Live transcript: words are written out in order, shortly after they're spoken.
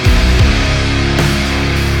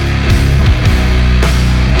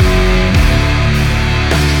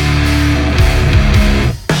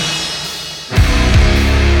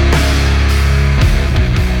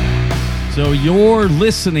So you're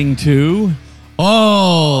listening to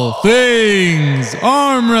All Things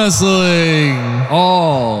Arm Wrestling.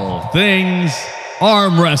 All Things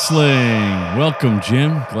Arm Wrestling. Welcome,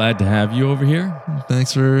 Jim. Glad to have you over here.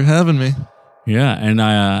 Thanks for having me. Yeah, and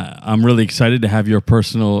I'm really excited to have your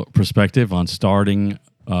personal perspective on starting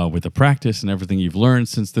with the practice and everything you've learned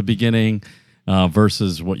since the beginning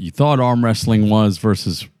versus what you thought arm wrestling was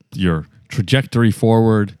versus your trajectory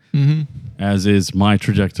forward, as is my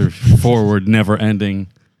trajectory forward, never ending.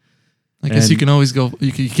 I guess you can always go,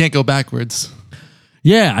 you can't go backwards.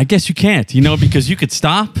 Yeah, I guess you can't, because you could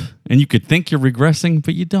stop and you could think you're regressing,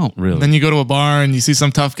 but you don't really. Then you go to a bar and you see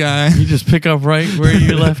some tough guy. You just pick up right where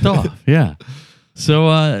you left off. Yeah.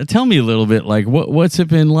 So tell me a little bit, like, what's it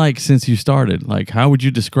been like since you started? Like, how would you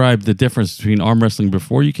describe the difference between arm wrestling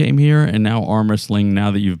before you came here and now arm wrestling now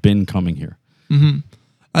that you've been coming here?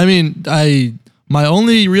 I mean, my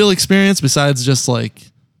only real experience besides just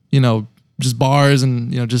just bars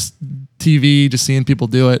and, just TV, just seeing people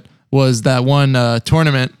do it, was that one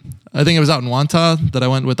tournament. I think it was out in Wanta that I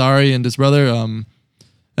went with Ari and his brother.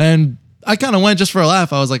 And I kind of went just for a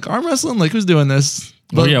laugh. I was like, arm wrestling? Like, who's doing this?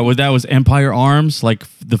 But, that was Empire Arms, like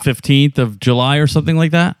the 15th of July or something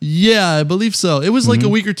like that? Yeah, I believe so. It was like a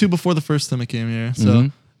week or two before the first time I came here. So,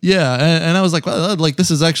 yeah. And I was like, well,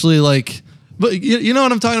 this is actually like... But you know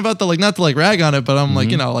what I'm talking about, though? Like, not to rag on it, but I'm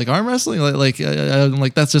like arm wrestling, I'm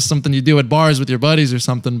like that's just something you do at bars with your buddies or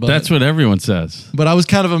something. But that's what everyone says. But I was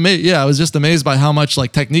kind of amazed. Yeah, I was just amazed by how much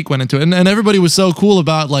technique went into it, and everybody was so cool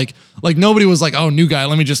about like nobody was like, oh, new guy,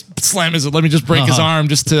 let me just slam his, let me just break his arm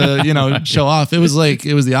just to show off. It was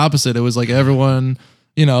the opposite. It was like everyone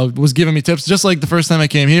was giving me tips, just like the first time I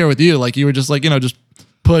came here with you. Like you were just like just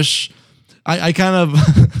push. I kind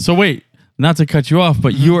of So wait. Not to cut you off,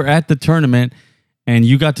 but you were at the tournament and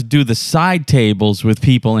you got to do the side tables with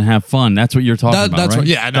people and have fun. That's what you're talking about, that's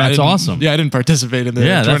right? That's awesome. Yeah, I didn't participate in the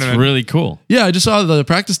tournament. That's really cool. Yeah, I just saw the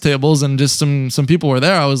practice tables and just some people were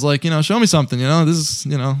there. I was like, show me something. This is,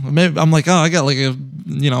 maybe I'm like, oh, I got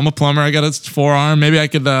I'm a plumber. I got a forearm. Maybe I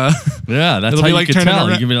could. Yeah, that's how you could tell.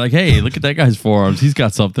 You can be like, hey, look at that guy's forearms. He's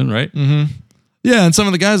got something, right? Yeah, and some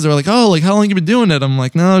of the guys, they were like, oh, like how long you been doing it? I'm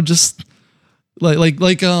like, no, just.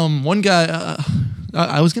 One guy,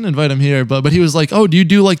 I was gonna invite him here, but he was like, "Oh, do you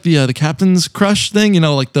do like the captain's crush thing?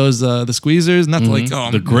 Like those the squeezers, not to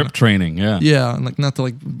the grip training, yeah, and not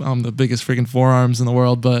to I'm the biggest freaking forearms in the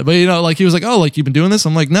world, but he was like, oh, like you've been doing this?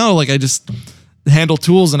 I'm like, no, like I just handle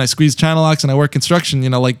tools and I squeeze channel locks and I work construction.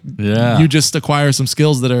 You just acquire some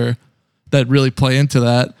skills that really play into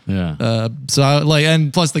that. Yeah. So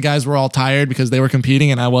and plus the guys were all tired because they were competing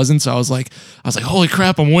and I wasn't. So I was like, holy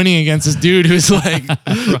crap, I'm winning against this dude who's like,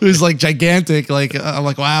 who's like gigantic. Like, I'm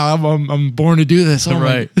like, wow, I'm born to do this.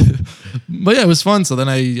 Right. But yeah, it was fun. So then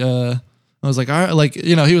I was like, all right,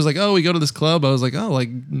 he was like, oh, we go to this club. I was like, oh,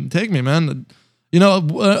 take me, man.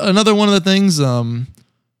 Another one of the things,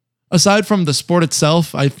 aside from the sport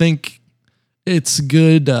itself, I think it's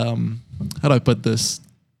good. How do I put this?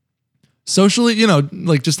 Socially,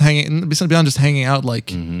 just hanging, beyond just hanging out,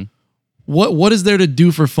 what is there to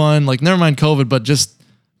do for fun? Like, never mind COVID, but just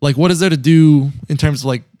what is there to do in terms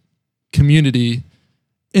of community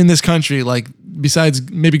in this country? Besides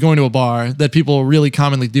maybe going to a bar that people really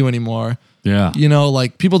commonly do anymore. Yeah.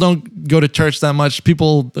 People don't go to church that much.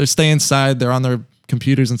 People stay inside. They're on their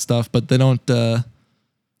computers and stuff, but they don't. Well,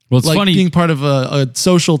 it's funny being part of a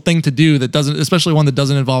social thing to do that doesn't, especially one that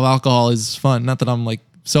doesn't involve alcohol, is fun. Not that I'm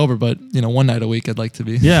sober, but one night a week I'd like to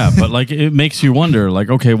be. Yeah, but it makes you wonder,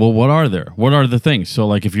 okay, well, what are the things?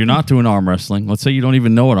 So if you're not doing arm wrestling, let's say you don't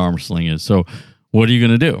even know what arm wrestling is. So what are you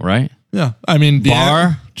going to do, right? Yeah. I mean,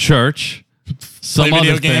 bar, church, some play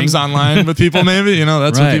video other games thing. online with people, maybe,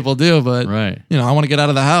 that's Right. what people do. But, right. I want to get out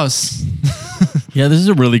of the house. Yeah, this is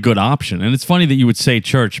a really good option. And it's funny that you would say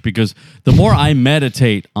church because the more I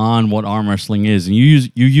meditate on what arm wrestling is, and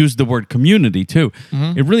you use the word community too,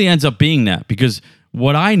 it really ends up being that because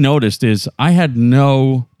what I noticed is I had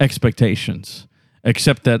no expectations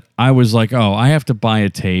except that I was like, oh, I have to buy a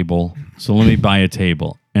table. So let me buy a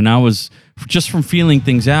table. And I was just from feeling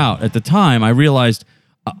things out at the time, I realized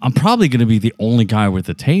I'm probably going to be the only guy with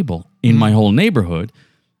a table in my whole neighborhood.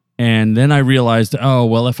 And then I realized, oh,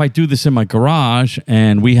 well, if I do this in my garage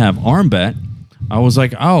and we have arm bet, I was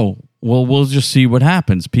like, oh, well, we'll just see what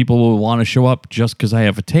happens. People will want to show up just because I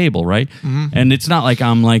have a table, right? And it's not like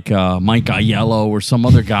I'm like Mike Aiello or some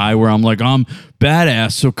other guy where I'm like, I'm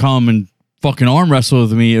badass, so come and fucking arm wrestle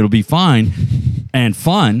with me. It'll be fine and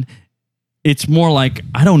fun. It's more like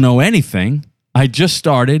I don't know anything. I just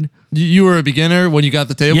started. You were a beginner when you got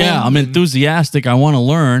the table? Yeah, I'm enthusiastic. I want to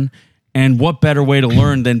learn. And what better way to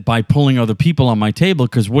learn than by pulling other people on my table?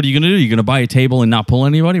 Because what are you going to do? You're going to buy a table and not pull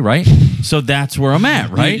anybody, right? So that's where I'm at,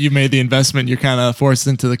 right? You made the investment. You're kind of forced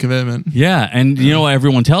into the commitment. Yeah. And you know what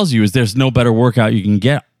everyone tells you is there's no better workout you can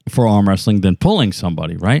get for arm wrestling than pulling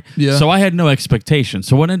somebody, right? Yeah. So I had no expectation.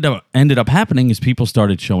 So what ended up happening is people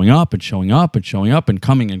started showing up and showing up and showing up and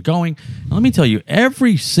coming and going. And let me tell you,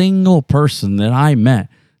 every single person that I met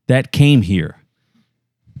that came here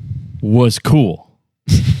was cool.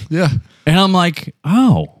 Yeah. And I'm like,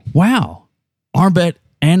 oh, wow. Arm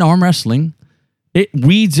wrestling, it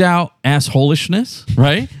weeds out assholishness,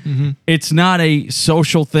 right? Mm-hmm. It's not a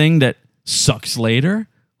social thing that sucks later.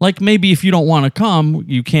 Like maybe if you don't want to come,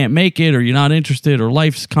 you can't make it, or you're not interested, or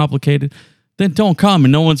life's complicated, then don't come,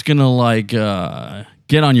 and no one's going to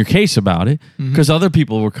get on your case about it because other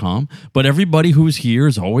people will come. But everybody who's here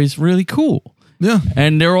is always really cool. Yeah.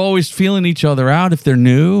 And they're always feeling each other out if they're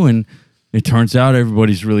new, and it turns out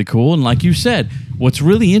everybody's really cool. And like you said, what's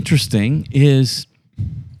really interesting is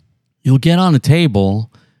you'll get on a table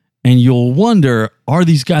and you'll wonder, are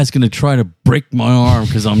these guys going to try to break my arm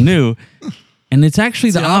because I'm new? And it's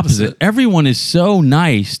actually the opposite. Everyone is so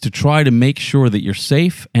nice to try to make sure that you're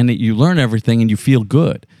safe and that you learn everything and you feel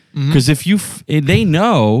good. Because if they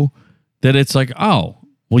know that it's like, oh,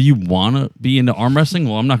 well, you want to be into arm wrestling?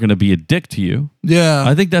 Well, I'm not going to be a dick to you. Yeah.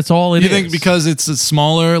 I think that's all it is. You think because it's a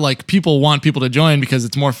smaller, like people want people to join because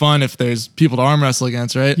it's more fun if there's people to arm wrestle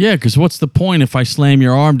against, right? Yeah, because what's the point if I slam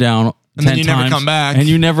your arm down and 10 then you times never come back, and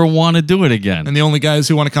you never want to do it again? And the only guys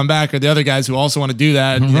who want to come back are the other guys who also want to do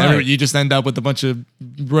that. And you just end up with a bunch of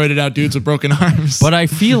roided out dudes with broken arms. But I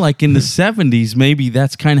feel like in the 70s, maybe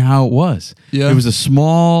that's kind of how it was. Yeah. It was a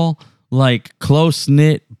small, like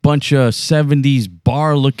close-knit bunch of 70s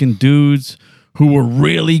bar-looking dudes who were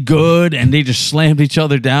really good, and they just slammed each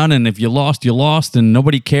other down, and if you lost, you lost, and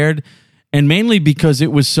nobody cared. And mainly because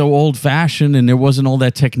it was so old-fashioned and there wasn't all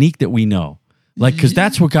that technique that we know. Like, because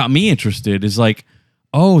that's what got me interested, is like,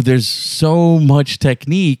 oh, there's so much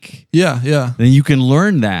technique. Yeah, yeah. Then you can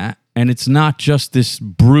learn that, and it's not just this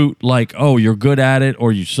brute, like, oh, you're good at it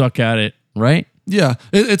or you suck at it, right? Yeah.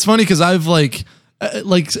 It's funny because I've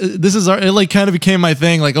this is it like kind of became my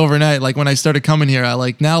thing like overnight. Like when I started coming here,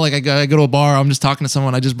 I go to a bar, I'm just talking to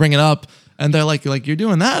someone, I just bring it up and they're like you're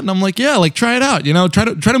doing that, and I'm like, yeah, like try it out, try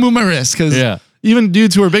to move my wrist, because even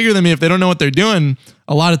dudes who are bigger than me, if they don't know what they're doing,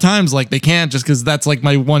 a lot of times like they can't, just because that's like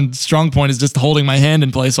my one strong point is just holding my hand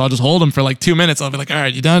in place. So I'll just hold them for like 2 minutes. I'll be like, all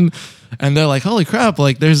right, you done? And they're like, holy crap,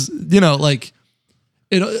 like there's like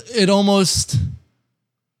it almost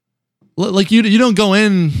like you don't go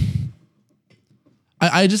in.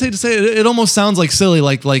 I just hate to say it. It almost sounds like silly,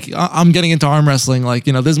 like I'm getting into arm wrestling, like,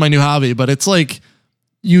 this is my new hobby. But it's like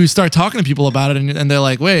you start talking to people about it and they're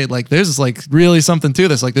like, wait, like there's like really something to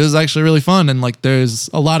this. Like this is actually really fun. And like there's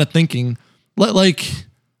a lot of thinking. Like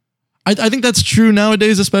I think that's true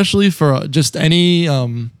nowadays, especially for just any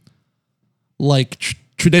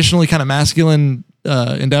traditionally kind of masculine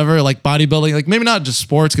endeavor, like bodybuilding. Like maybe not just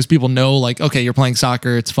sports, because people know like, okay, you're playing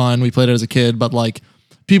soccer, it's fun, we played it as a kid. But like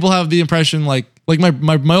people have the impression like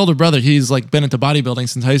my older brother, he's like been into bodybuilding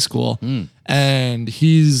since high school, and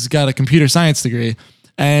he's got a computer science degree,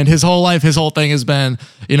 and his whole life, his whole thing has been,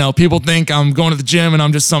 people think I'm going to the gym and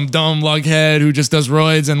I'm just some dumb lughead who just does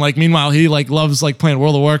roids, and like meanwhile he like loves like playing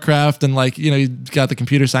World of Warcraft, and like he's got the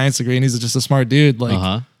computer science degree and he's just a smart dude.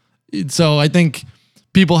 Like so I think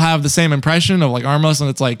people have the same impression of like arm wrestling.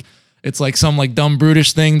 It's like some like dumb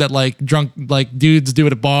brutish thing that like drunk like dudes do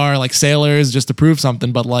at a bar, like sailors, just to prove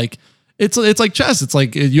something. But like it's like chess. It's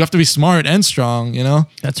like you have to be smart and strong,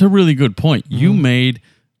 That's a really good point. You made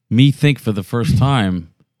me think for the first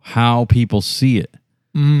time how people see it.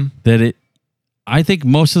 I think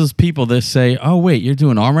most of those people that say, oh wait, you're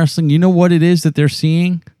doing arm wrestling, you know what it is that they're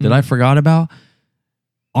seeing that I forgot about?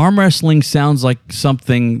 Arm wrestling sounds like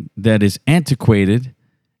something that is antiquated,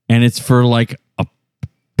 and it's for like a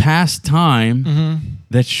past time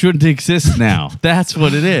that shouldn't exist now. That's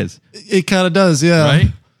what it is. It kind of does, yeah. Right?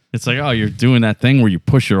 It's like, oh, you're doing that thing where you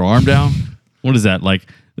push your arm down. What is that like?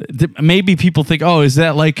 Maybe people think, oh, is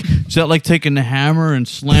that like taking the hammer and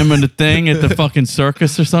slamming the thing at the fucking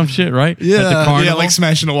circus or some shit, right? Yeah, at the carnival? Yeah, like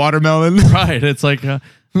smashing a watermelon. Right. It's like,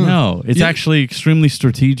 no, it's actually extremely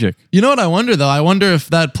strategic. You know what I wonder though? I wonder if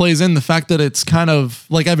that plays in the fact that it's kind of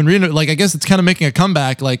like, I've been reading, like I guess it's kind of making a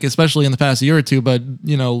comeback, like especially in the past year or two. But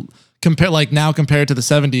compared to the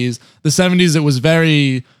 70s, it was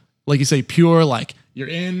very, like you say, pure. Like you're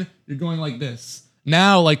going like this.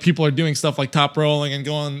 Now, like people are doing stuff like top rolling and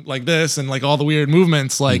going like this and like all the weird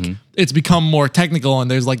movements. Like it's become more technical, and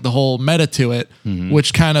there's like the whole meta to it,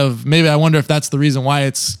 which kind of, maybe I wonder if that's the reason why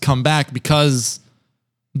it's come back, because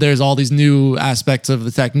there's all these new aspects of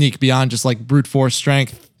the technique beyond just like brute force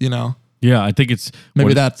strength, you know. Yeah, I think it's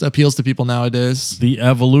Maybe that appeals to people nowadays. the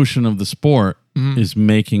evolution of the sport is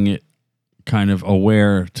making it kind of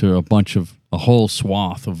aware to a whole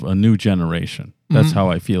swath of a new generation. That's how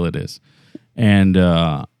I feel it is. And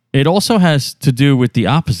it also has to do with the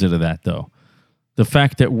opposite of that, though. The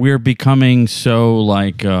fact that we're becoming so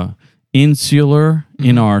like insular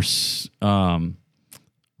in our city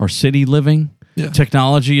living. Yeah.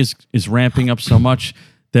 Technology is ramping up so much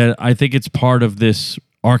that I think it's part of this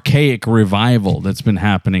archaic revival that's been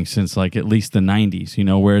happening since like at least the 90s, you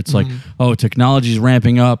know, where it's like, oh, technology's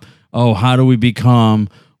ramping up. Oh, how do we become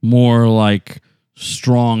more like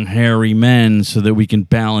strong, hairy men so that we can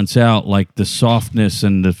balance out like the softness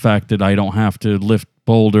and the fact that I don't have to lift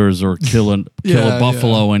boulders or kill a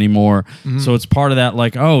buffalo anymore. So it's part of that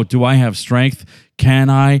like, oh, do I have strength? Can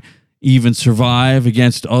I even survive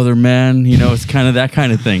against other men? You know, it's kind of that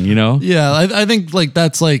kind of thing, you know? Yeah, I think like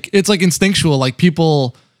that's like, it's like instinctual. Like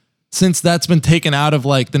people, since that's been taken out of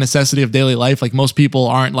like the necessity of daily life, like most people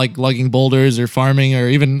aren't like lugging boulders or farming or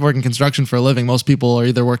even working construction for a living. Most people are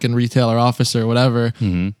either working retail or office or whatever,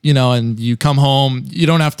 you know, and you come home, you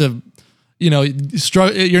don't have to, you know,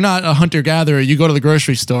 you're not a hunter-gatherer. You go to the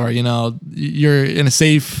grocery store, you know, you're in a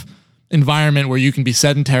safe environment where you can be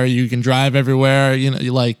sedentary, you can drive everywhere, you know,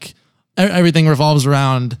 you like everything revolves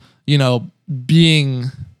around, you know,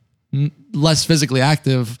 being less physically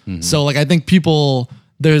active. So like, I think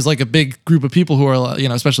there's like a big group of people who are, you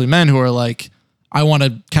know, especially men who are like, I want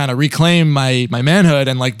to kind of reclaim my manhood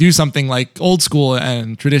and like do something like old school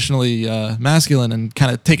and traditionally masculine and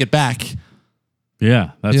kind of take it back.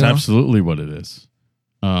 Yeah, that's You know? absolutely what it is.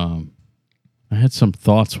 I had some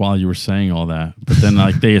thoughts while you were saying all that, but then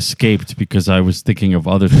like they escaped because I was thinking of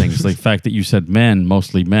other things. Like the fact that you said men,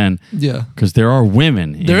 mostly men. Yeah. Because there are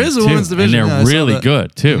women. There is a women's division. And they're Yeah, really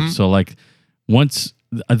good too. So like once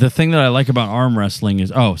the thing that I like about arm wrestling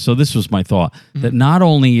is, so this was my thought, that not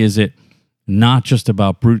only is it not just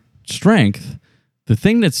about brute strength, the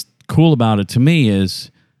thing that's cool about it to me is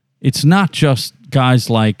it's not just guys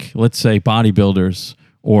like, let's say, bodybuilders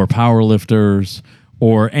or powerlifters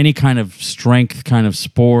or any kind of strength kind of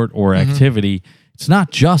sport or activity. It's not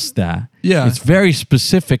just that. Yeah. It's very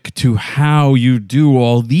specific to how you do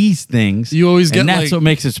all these things. You always get and that's like, what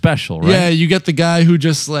makes it special, right? Yeah, you get the guy who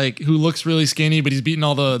just like, who looks really skinny, but he's beating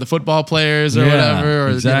all the football players or whatever. Or,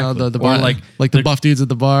 exactly. you know, the Or bar, like the buff dudes at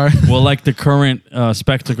the bar. Well, like the current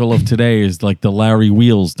spectacle of today is like the Larry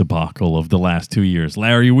Wheels debacle of the last 2 years.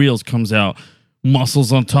 Larry Wheels comes out,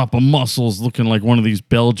 muscles on top of muscles, looking like one of these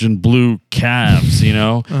Belgian blue calves, you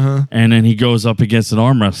know? And then he goes up against an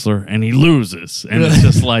arm wrestler and he loses. And it's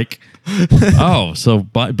just like, so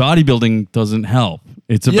bodybuilding doesn't help.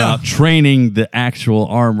 It's about training the actual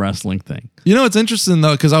arm wrestling thing. You know, it's interesting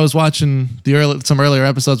though, because I was watching some earlier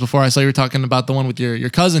episodes before I saw you were talking about the one with your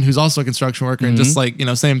cousin who's also a construction worker and just like, you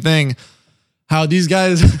know, same thing. How these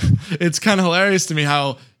guys, it's kind of hilarious to me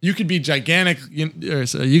how you could be gigantic,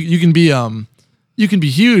 you can be you can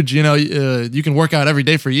be huge, you know, you can work out every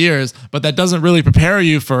day for years, but that doesn't really prepare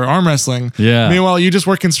you for arm wrestling. Yeah. Meanwhile, you just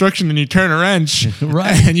work construction and you turn a wrench,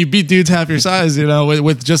 right? And you beat dudes half your size, you know,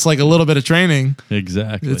 with just like a little bit of training.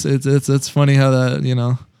 Exactly. It's funny how that, you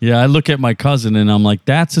know. Yeah, I look at my cousin and I'm like,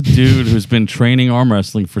 that's a dude who's been training arm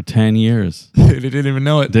wrestling for 10 years. They didn't even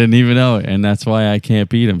know it. Didn't even know it, and that's why I can't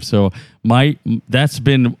beat him. So that's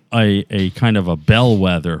been a kind of a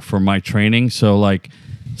bellwether for my training. So like,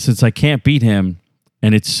 since I can't beat him,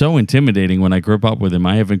 and it's so intimidating when I grip up with him.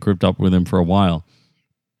 I haven't gripped up with him for a while.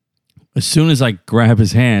 As soon as I grab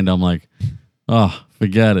his hand, I'm like, oh,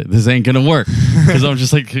 forget it. This ain't going to work. Because I'm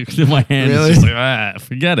just like, my hand is just like,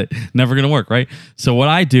 forget it. Never going to work, right? So what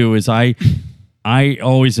I do is I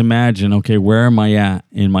always imagine, okay, where am I at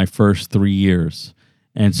in my first 3 years?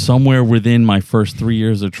 And somewhere within my first 3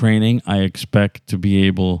 years of training, I expect to be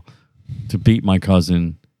able to beat my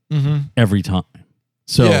cousin every time.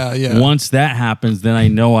 So once that happens, then I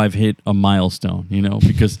know I've hit a milestone, you know,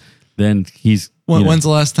 because then he's... When's the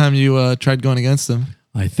last time you tried going against him?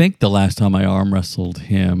 I think the last time I arm wrestled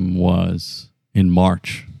him was in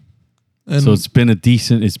March. And so it's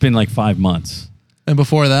been like 5 months. And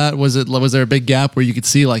before that, was there a big gap where you could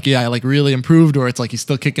see like, I like really improved, or it's like he's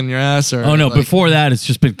still kicking your ass? Or no, like, before that, it's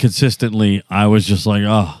just been consistently, I was just like,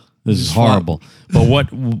 this is horrible. But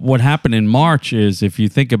what happened in March is, if you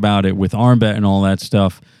think about it, with Armbet and all that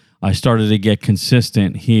stuff, I started to get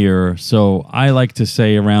consistent here. So I like to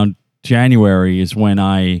say around January is when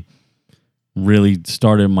I really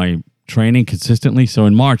started my training consistently. So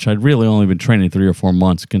in March, I'd really only been training 3 or 4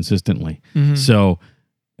 months consistently. So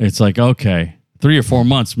it's like, okay, 3 or 4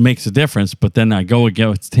 months makes a difference, but then I go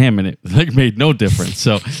against him and it like made no difference.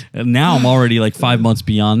 So now I'm already like 5 months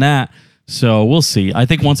beyond that. So we'll see. I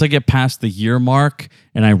think once I get past the year mark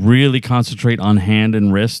and I really concentrate on hand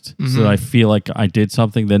and wrist, so that I feel like I did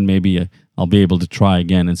something, then maybe I'll be able to try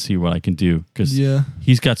again and see what I can do. Because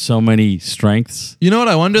he's got so many strengths. You know what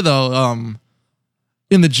I wonder though?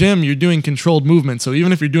 In the gym, you're doing controlled movement. So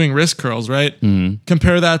even if you're doing wrist curls, right?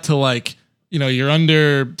 Compare that to like, you know, you're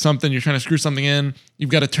under something, you're trying to screw something in. You've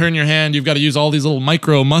got to turn your hand. You've got to use all these little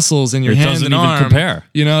micro muscles in your hand and arm. It doesn't even compare.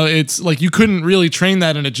 You know, it's like you couldn't really train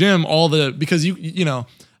that in a gym. Because you know,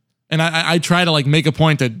 and I try to like make a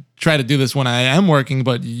point to try to do this when I am working,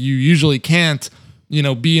 but you usually can't, you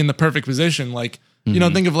know, be in the perfect position. Like, you know,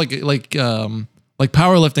 think of like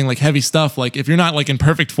powerlifting, like heavy stuff. Like if you're not like in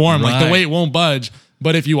perfect form, like the weight won't budge.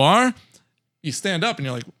 But if you are, you stand up and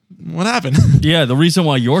you're like, what happened? Yeah, the reason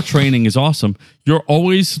why your training is awesome, you're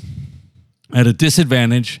always at a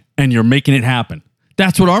disadvantage and you're making it happen.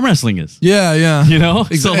 That's what arm wrestling is. Yeah, yeah. You know?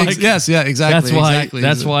 So like, yes, yeah, exactly.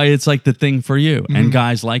 That's why it's like the thing for you and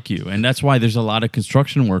guys like you. And that's why there's a lot of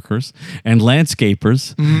construction workers and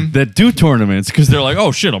landscapers that do tournaments because they're like,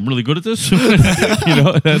 oh shit, I'm really good at this. You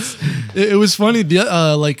know, it was funny.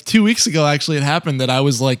 Like 2 weeks ago, actually, it happened that I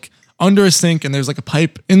was like under a sink and there's like a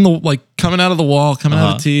pipe in the like coming out of the wall, coming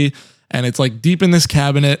out of the tee, and it's like deep in this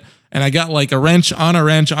cabinet, and I got like a wrench on a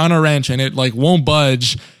wrench on a wrench, and it like won't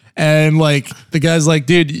budge. And like the guy's like,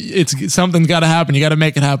 dude, something's got to happen. You got to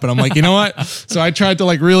make it happen. I'm like, you know what? So I tried to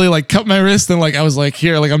like really like cut my wrist, and like I was like,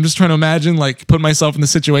 here, like I'm just trying to imagine like put myself in the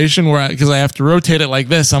situation where because I have to rotate it like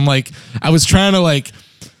this. I'm like, I was trying to like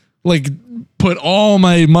put all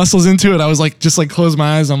my muscles into it. I was like, just like close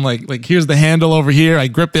my eyes. I'm like, here's the handle over here. I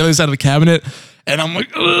grip the other side of the cabinet, and I'm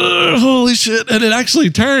like, holy shit. And it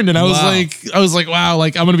actually turned. And I was like, wow,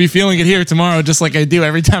 like I'm going to be feeling it here tomorrow, just like I do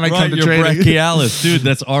every time I come to training. Brachialis, dude,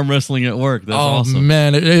 that's arm wrestling at work. That's awesome.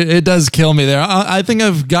 Man, it does kill me there. I think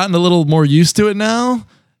I've gotten a little more used to it now.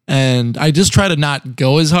 And I just try to not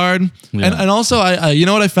go as hard. Yeah. And also I you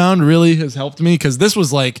know what I found really has helped me? Because this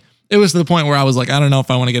was like, it was to the point where I was like, I don't know if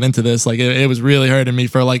I want to get into this. Like it was really hurting me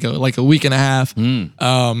for like a week and a half.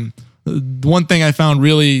 One thing I found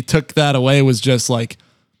really took that away was just like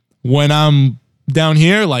when I'm down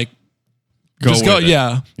here, like just go.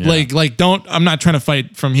 Yeah. Like don't, I'm not trying to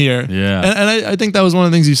fight from here. Yeah. And I think that was one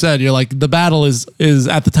of the things you said. You're like, the battle is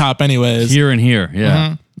at the top anyways. Here and here.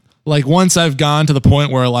 Yeah. Like once I've gone to the point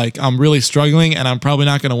where like I'm really struggling and I'm probably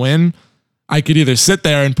not going to win, I could either sit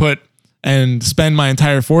there and spend my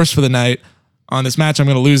entire force for the night on this match I'm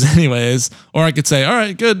going to lose anyways, or I could say, all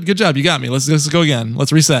right, good job, you got me. Let's go again.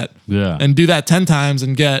 Let's reset. Yeah. And do that 10 times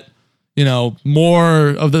and get, you know,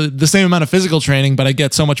 more of the same amount of physical training, but I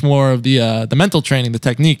get so much more of the mental training, the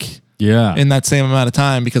technique. Yeah. In that same amount of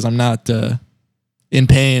time because I'm not in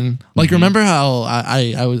pain. Like remember how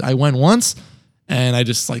I went once and I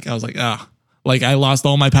was like, like I lost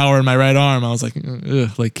all my power in my right arm. I was like,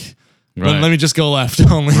 ugh, like let me just go left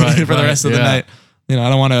only for the rest of the night. You know, I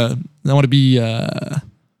don't want to be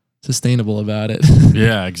sustainable about it.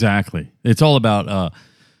 Yeah, exactly. It's all about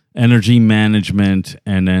energy management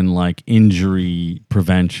and then like injury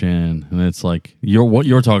prevention. And it's like what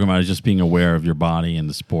you're talking about is just being aware of your body and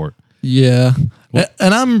the sport. Yeah.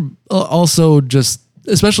 And I'm also just,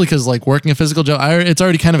 especially because like working a physical job, it's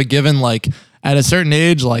already kind of a given. Like at a certain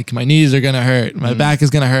age, like my knees are going to hurt. My back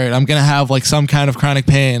is going to hurt. I'm going to have like some kind of chronic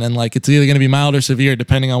pain. And like, it's either going to be mild or severe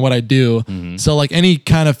depending on what I do. So like any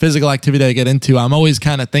kind of physical activity I get into, I'm always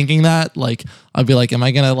kind of thinking that like, I'll be like, am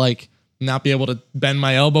I going to like not be able to bend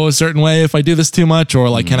my elbow a certain way if I do this too much? Or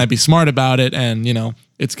like, can I be smart about it? And you know,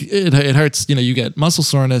 it hurts, you know, you get muscle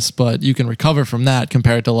soreness, but you can recover from that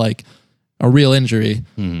compared to like a real injury.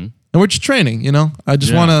 And we're just training, you know, I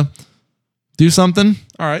just want to do something.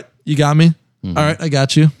 All right. You got me. All right, I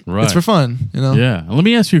got you. Right. It's for fun, you know? Yeah. Let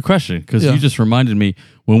me ask you a question because you just reminded me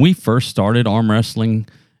when we first started arm wrestling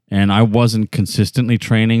and I wasn't consistently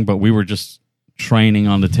training, but we were just training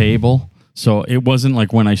on the table. So it wasn't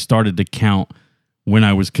like when I started to count when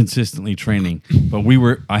I was consistently training, but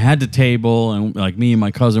I had the table and like me and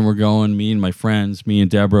my cousin were going, me and my friends, me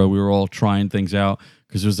and Deborah, we were all trying things out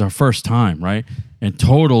because it was our first time, right? And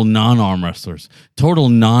total non-arm wrestlers, total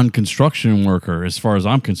non-construction worker as far as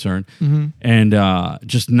I'm concerned, and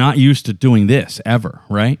just not used to doing this ever,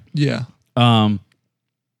 right? Yeah.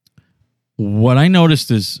 What I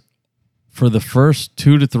noticed is for the first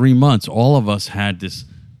 2 to 3 months, all of us had this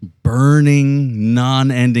burning,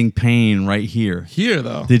 non-ending pain right here. Here,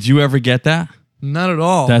 though. Did you ever get that? Not at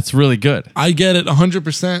all. That's really good. I get it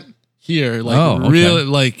 100% here. Like, okay. really,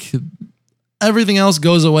 like... everything else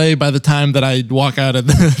goes away by the time that I walk out of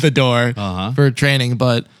the door for training.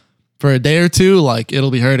 But for a day or two, like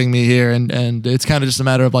it'll be hurting me here. And it's kind of just a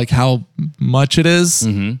matter of like how much it is,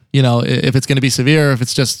 you know, if it's going to be severe, or if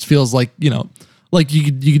it's just feels like, you know, like you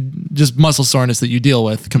could just muscle soreness that you deal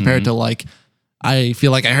with compared to like, I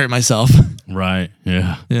feel like I hurt myself. Right.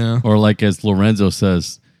 Yeah. Yeah. Or like as Lorenzo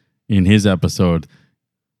says in his episode,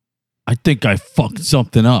 I think I fucked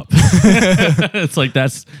something up. It's like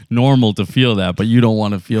that's normal to feel that, but you don't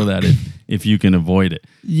want to feel that if you can avoid it.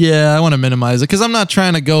 Yeah, I want to minimize it because I'm not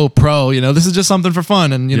trying to go pro. You know, this is just something for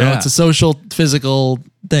fun, and you know, it's a social, physical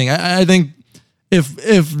thing. I think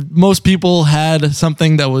if most people had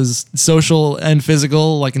something that was social and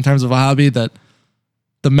physical, like in terms of a hobby, that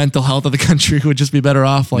the mental health of the country would just be better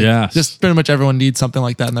off. Like, just pretty much everyone needs something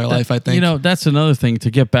like that in their life, I think. You know, that's another thing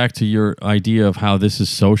to get back to your idea of how this is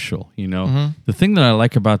social. You know, the thing that I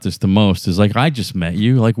like about this the most is like, I just met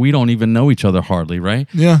you. Like, we don't even know each other hardly, right?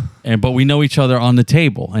 Yeah. But we know each other on the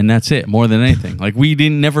table, and that's it, more than anything. Like, we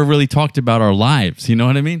never really talked about our lives. You know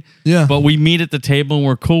what I mean? Yeah. But we meet at the table, and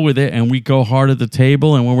we're cool with it, and we go hard at the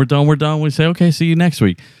table, and when we're done, we're done. We say, okay, see you next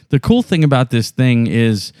week. The cool thing about this thing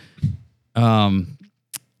is,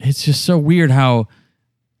 it's just so weird how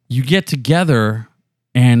you get together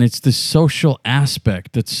and it's the social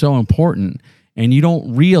aspect that's so important, and you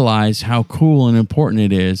don't realize how cool and important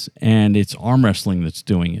it is, and it's arm wrestling that's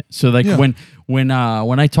doing it. So like when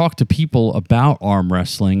I talk to people about arm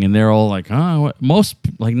wrestling, and they're all like, oh, most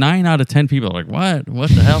like 9 out of 10 people are like, what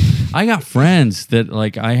the hell? I got friends that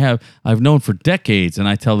like I've known for decades, and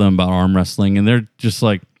I tell them about arm wrestling, and they're just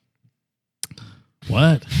like,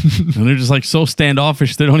 what? And they're just like so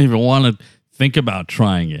standoffish, they don't even want to think about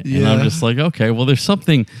trying it. And I'm just like, okay, well, there's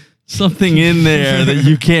something in there that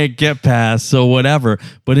you can't get past, so whatever.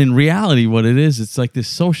 But in reality, what it is, it's like this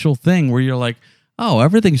social thing where you're like, oh,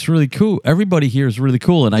 everything's really cool. Everybody here is really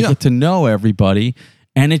cool, and I get to know everybody,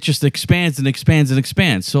 and it just expands and expands and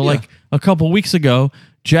expands. So like a couple weeks ago,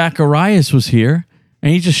 Jack Arias was here,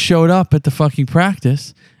 and he just showed up at the fucking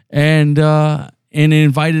practice, and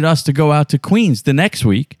invited us to go out to Queens the next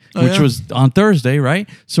week, which was on Thursday, right?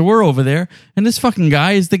 So we're over there, and this fucking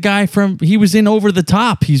guy is the guy he was in Over the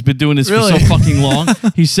Top. He's been doing this for so fucking long.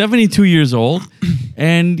 He's 72 years old,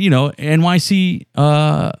 and, you know,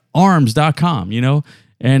 NYCarms.com, you know?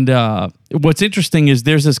 And what's interesting is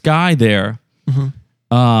there's this guy there,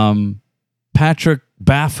 Patrick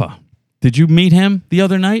Baffa. Did you meet him the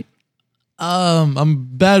other night? I'm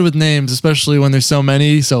bad with names, especially when there's so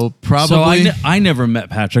many. So probably. So I never met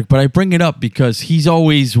Patrick, but I bring it up because he's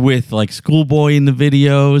always with like Schoolboy in the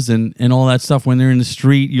videos and all that stuff. When they're in the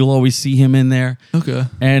street, you'll always see him in there. Okay.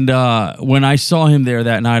 And when I saw him there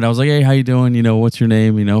that night, I was like, hey, how you doing? You know, what's your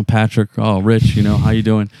name? You know, Patrick. Oh, Rich. You know, how you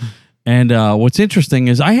doing? And what's interesting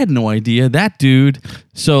is I had no idea that dude.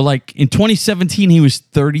 So like in 2017, he was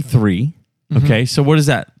 33. Okay. So what is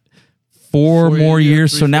that? Four more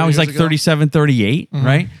years. So now he's like 37, 38,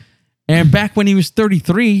 right? And back when he was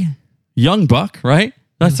 33, young buck, right?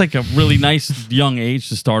 That's like a really nice young age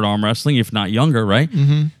to start arm wrestling, if not younger, right?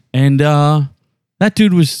 And that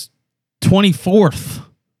dude was 24th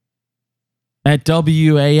at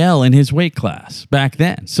WAL in his weight class back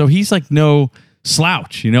then. So he's like no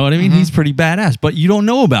slouch, you know what I mean? He's pretty badass, but you don't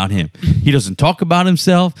know about him. He doesn't talk about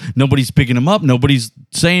himself. Nobody's picking him up. Nobody's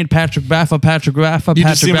saying Patrick Baffa, Patrick Baffa,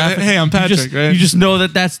 Patrick Baffa. Hey, I'm Patrick, right? You just know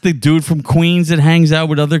that that's the dude from Queens that hangs out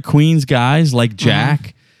with other Queens guys like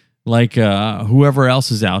Jack, like whoever else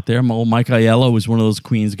is out there. Mike Aiello was one of those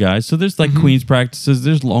Queens guys. So there's like Queens practices,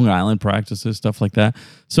 there's Long Island practices, stuff like that.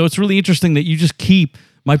 So it's really interesting that you just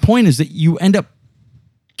my point is that you end up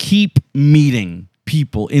keep meeting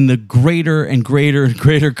people in the greater and greater and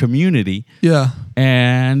greater community. Yeah.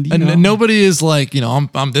 And nobody is like, you know,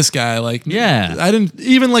 I'm this guy. Like, I didn't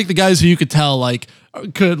even like the guys who you could tell like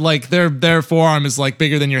could like their forearm is like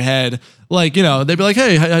bigger than your head. Like, you know, they'd be like,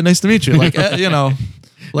 hey, nice to meet you. Like, you know,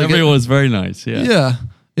 like everyone was very nice. Yeah. Yeah.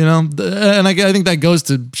 You know, and I think that goes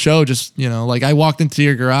to show just, you know, like I walked into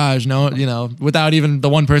your garage, you know, without even the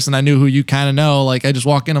one person I knew who you kind of know. Like I just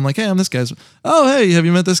walk in, I'm like, hey, I'm this guy's. Oh, hey, have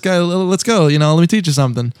you met this guy? Let's go. You know, let me teach you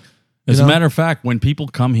something. As a matter of fact, when people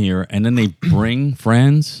come here and then they bring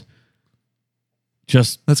friends,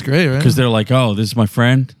 that's great, right? Because they're like, oh, this is my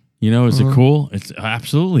friend. You know, is it cool? It's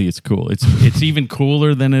absolutely, it's cool. It's even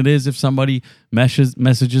cooler than it is if somebody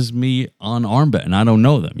messages me on Armbet and I don't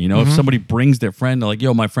know them. You know, if somebody brings their friend, they're like,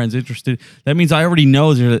 yo, my friend's interested. That means I already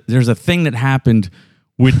know there's a thing that happened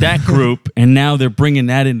with that group, and now they're bringing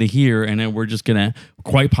that into here, and then we're just gonna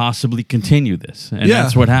quite possibly continue this, and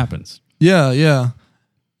that's what happens. Yeah, yeah.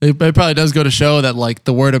 it probably does go to show that like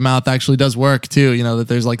the word of mouth actually does work too. You know, that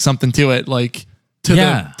there's like something to it, like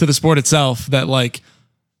to the sport itself, that like,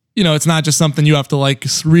 you know, it's not just something you have to like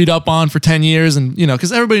read up on for 10 years and, you know,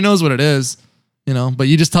 because everybody knows what it is, you know, but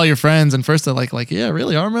you just tell your friends and first they're like, yeah,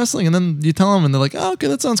 really, arm wrestling? And then you tell them and they're like, oh, okay,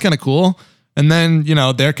 that sounds kind of cool. And then, you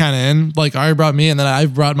know, they're kind of in, like Ari brought me and then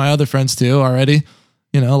I've brought my other friends too already,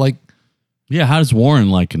 you know, like. Yeah, how does Warren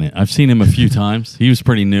liking it? I've seen him a few times. He was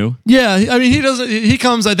pretty new. Yeah, I mean, he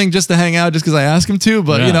comes, I think, just to hang out just because I ask him to.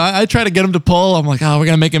 But, you know, I try to get him to pull. I'm like, oh, we're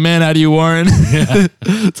going to make a man out of you, Warren. Yeah.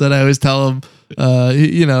 So I always tell him,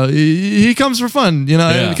 he comes for fun, you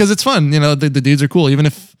know, because it's fun. You know, the dudes are cool. Even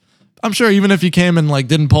if he came and like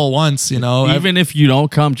didn't pull once, you know. Even if you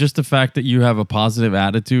don't come, just the fact that you have a positive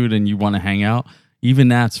attitude and you want to hang out, even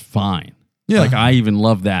that's fine. Yeah. Like, I even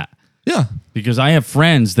love that. Yeah. Because I have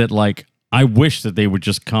friends that like, I wish that they would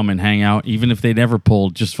just come and hang out, even if they never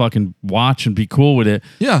pulled, just fucking watch and be cool with it.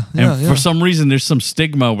 Yeah. And for some reason, there's some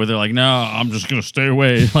stigma where they're like, no, I'm just going to stay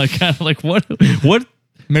away. Like, kind of like, what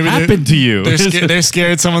maybe happened to you? They're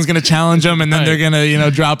scared someone's going to challenge them and then they're going to, you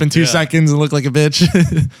know, drop in 2 seconds and look like a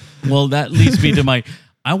bitch. Well, that leads me to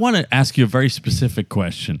I want to ask you a very specific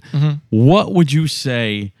question. Mm-hmm. What would you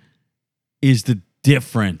say is the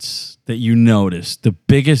difference that you noticed, the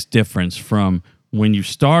biggest difference from when you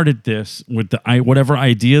started this with the whatever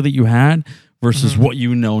idea that you had versus what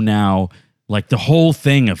you know now, like the whole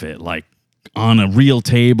thing of it, like on a real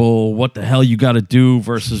table, what the hell you got to do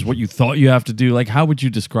versus what you thought you have to do? Like, how would you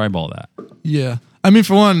describe all that? Yeah. I mean,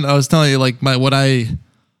 for one, I was telling you like what I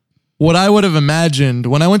would have imagined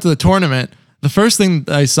when I went to the tournament, the first thing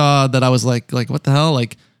I saw that I was like, what the hell?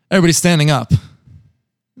 Like everybody's standing up.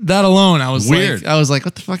 That alone, I was weird. I was like,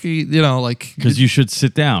 what the fuck are you know, like. Because you should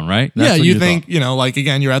sit down, right? That's you think, you know, like,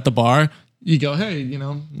 again, you're at the bar. You go, hey, you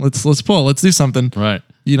know, let's pull. Let's do something. Right.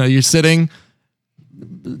 You know, you're sitting.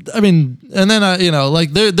 I mean, and then, you know,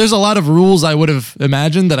 like there's a lot of rules I would have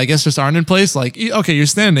imagined that I guess just aren't in place. Like, okay, you're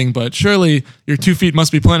standing, but surely your 2 feet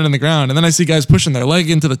must be planted in the ground. And then I see guys pushing their leg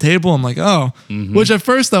into the table. I'm like, oh. Mm-hmm. Which at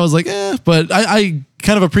first I was like, but I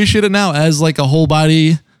kind of appreciate it now as like a whole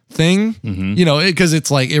body thing, you know, because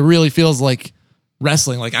it's like it really feels like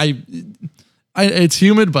wrestling. Like it's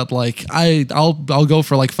humid, but like I'll go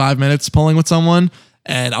for like 5 minutes pulling with someone,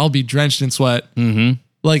 and I'll be drenched in sweat. Mm-hmm.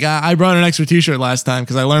 Like I brought an extra t-shirt last time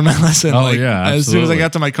because I learned my lesson. Oh like, yeah, absolutely. As soon as I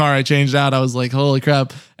got to my car, I changed out. I was like, holy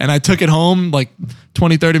crap! And I took it home, like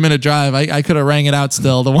 20-30 minute drive. I could have rang it out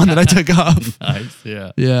still. The one that I took off. Nice,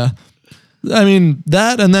 yeah, yeah. I mean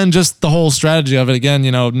that, and then just the whole strategy of it. Again,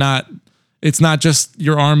 you know, it's not just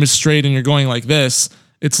your arm is straight and you're going like this.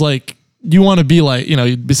 It's like you want to be like, you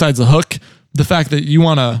know, besides the hook, the fact that you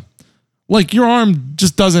want to, like, your arm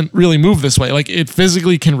just doesn't really move this way. Like, it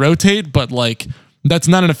physically can rotate, but like that's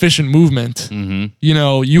not an efficient movement. Mm-hmm. You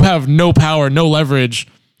know, you have no power, no leverage,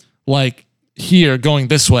 like here going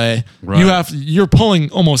this way. Right. You're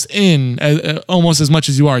pulling almost in almost as much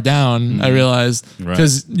as you are down. Mm-hmm. I realized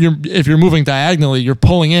because if you're moving diagonally, you're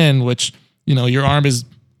pulling in, which, you know, your arm is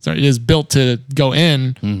built to go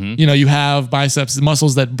in. Mm-hmm. You know, you have biceps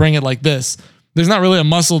muscles that bring it like this. There's not really a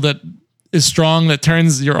muscle that is strong that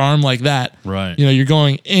turns your arm like that. Right. You know, you're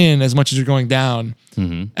going in as much as you're going down.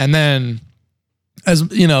 Mm-hmm. And then, as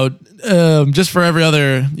you know, just for every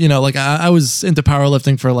other, you know, like I was into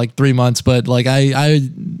powerlifting for like 3 months, but like I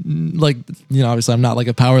like, you know, obviously I'm not like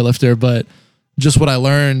a power lifter, but just what I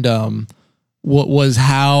learned what was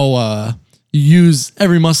how you use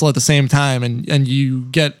every muscle at the same time, and you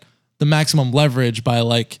get the maximum leverage by,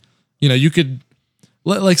 like, you know, you could,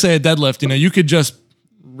 like say a deadlift, you know, you could just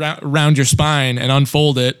round your spine and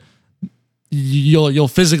unfold it. You'll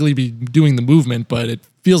physically be doing the movement, but it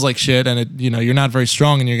feels like shit, and it, you know, you're not very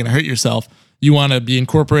strong and you're going to hurt yourself. You want to be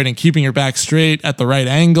incorporating keeping your back straight at the right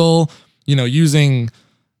angle, you know, using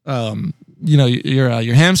you know,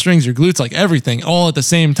 your hamstrings, your glutes, like everything all at the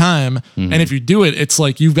same time. Mm-hmm. And if you do it, it's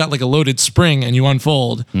like you've got like a loaded spring and you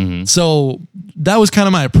unfold. Mm-hmm. So that was kind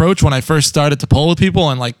of my approach when I first started to pull with people,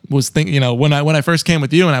 and like was thinking, you know, when I first came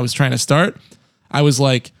with you and I was trying to start, I was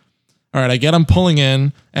like, all right, I get I'm pulling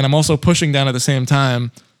in and I'm also pushing down at the same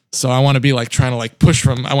time. So I want to be like trying to like push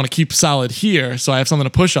from, I want to keep solid here. So I have something to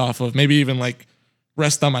push off of, maybe even like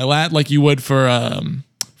rest on my lat like you would for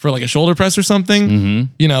like a shoulder press or something, mm-hmm.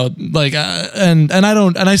 you know, like, and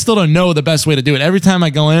I still don't know the best way to do it. Every time I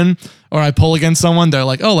go in or I pull against someone, they're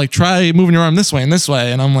like, oh, like try moving your arm this way and this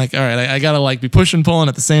way. And I'm like, all right, I gotta like be pushing, pulling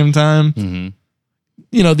at the same time. Mm-hmm.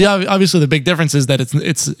 You know, obviously the big difference is that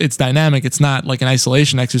it's dynamic. It's not like an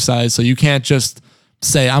isolation exercise. So you can't just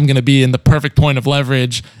say, I'm going to be in the perfect point of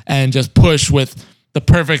leverage and just push with the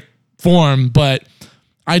perfect form. But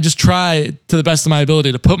I just try to the best of my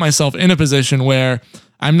ability to put myself in a position where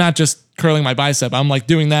I'm not just curling my bicep. I'm like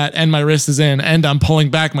doing that and my wrist is in and I'm pulling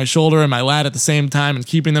back my shoulder and my lat at the same time and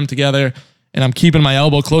keeping them together. And I'm keeping my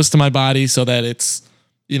elbow close to my body so that it's,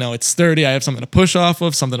 it's sturdy. I have something to push off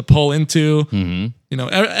of, something to pull into.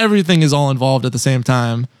 Everything is all involved at the same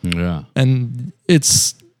time. Yeah. And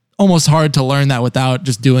it's almost hard to learn that without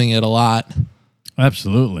just doing it a lot.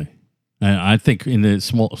 Absolutely. And I think in the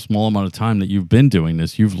small amount of time that you've been doing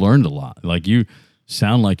this, you've learned a lot. Like you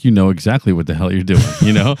sound like you know exactly what the hell you're doing,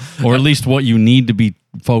 or at least what you need to be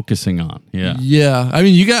focusing on. Yeah. Yeah.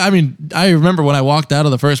 I remember when I walked out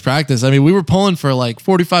of the first practice, we were pulling for like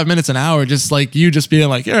 45 minutes an hour, just like you just being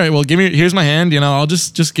like, all right, well, here's my hand, I'll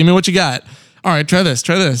just give me what you got. All right, try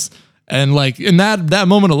this. And like in that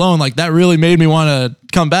moment alone, like that really made me want to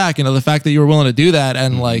come back, the fact that you were willing to do that.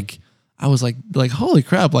 And like, I was like, holy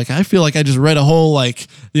crap. Like, I feel like I just read a whole, like,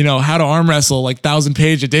 how to arm wrestle, like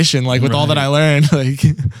 1,000-page edition, like with all that I learned. Like,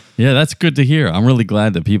 yeah, that's good to hear. I'm really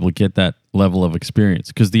glad that people get that level of experience.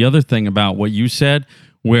 Because the other thing about what you said,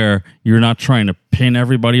 where you're not trying to pin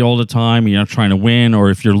everybody all the time, you're not trying to win,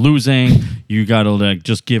 or if you're losing, you got to like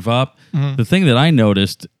just give up. The thing that I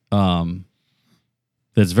noticed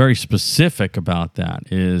that's very specific about that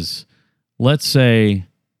is, let's say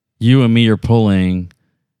you and me are pulling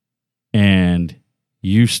and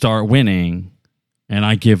you start winning and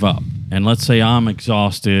I give up. And let's say I'm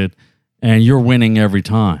exhausted and you're winning every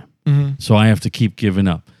time. So I have to keep giving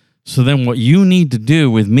up. So then what you need to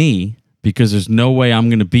do with me, because there's no way I'm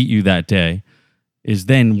going to beat you that day, is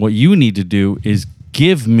then what you need to do is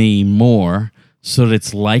give me more so that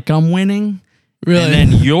it's like I'm winning. Really? And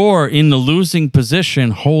then you're in the losing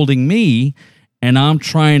position holding me and I'm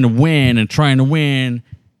trying to win.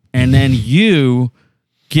 And then you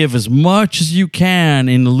give as much as you can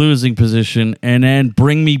in the losing position and then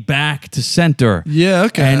bring me back to center. Yeah,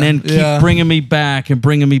 okay. And then keep bringing me back.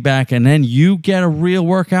 And then you get a real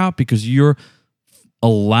workout because you're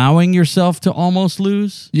allowing yourself to almost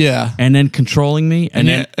lose. Yeah. And then controlling me. And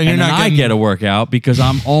then I get a workout because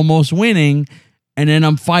I'm almost winning. And then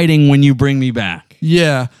I'm fighting when you bring me back.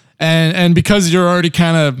 Yeah. And because you're already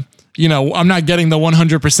kind of, I'm not getting the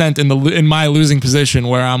 100% in my losing position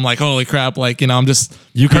where I'm like, holy crap, like, I'm just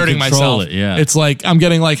hurting myself. Yeah. It's like I'm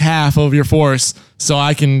getting like half of your force, so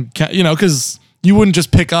I can, because you wouldn't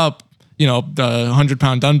just pick up, the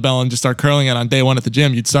 100-pound dumbbell and just start curling it on day one at the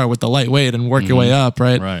gym. You'd start with the lightweight and work your way up,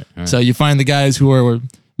 right? Right. So you find the guys who are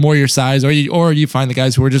more your size, or you find the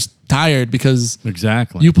guys who are just tired because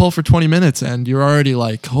you pull for 20 minutes and you're already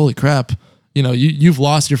like, holy crap. You've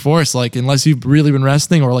lost your force, like, unless you've really been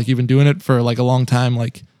resting or like you've been doing it for like a long time,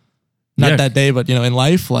 like not that day, but in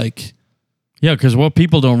life, like. Yeah. Cause what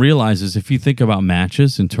people don't realize is if you think about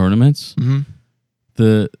matches and tournaments,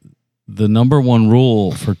 the number one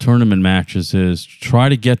rule for tournament matches is try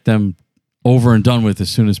to get them over and done with as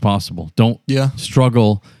soon as possible. Don't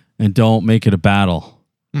struggle and don't make it a battle.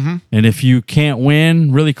 And if you can't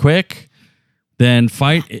win really quick, then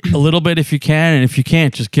fight a little bit if you can, and if you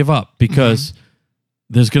can't, just give up because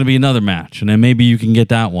there's going to be another match, and then maybe you can get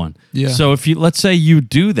that one. Yeah. So if let's say you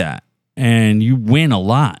do that and you win a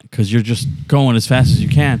lot because you're just going as fast as you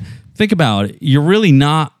can, think about it. You're really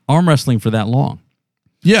not arm wrestling for that long.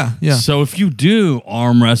 Yeah, yeah. So if you do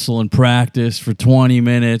arm wrestle and practice for 20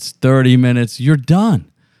 minutes, 30 minutes, you're done.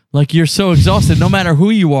 Like you're so exhausted, no matter who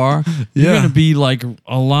you are, you're going to be like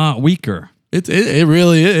a lot weaker. It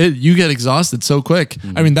really you get exhausted so quick.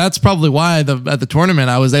 That's probably why at the tournament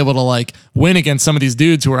I was able to like win against some of these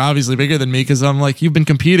dudes who are obviously bigger than me, because I'm like, you've been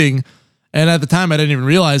competing, and at the time I didn't even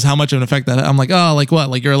realize how much of an effect that I'm like, oh, like what,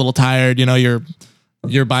 like you're a little tired,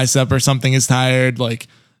 your bicep or something is tired. Like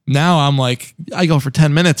now I'm like, I go for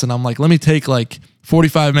 10 minutes and I'm like, let me take like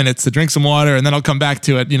 45 minutes to drink some water and then I'll come back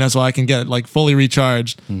to it, so I can get like fully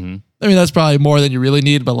recharged. That's probably more than you really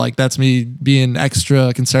need, but like that's me being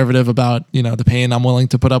extra conservative about, the pain I'm willing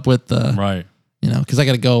to put up with. Right. Because I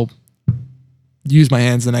got to go use my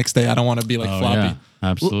hands the next day. I don't want to be like floppy. Yeah,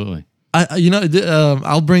 absolutely.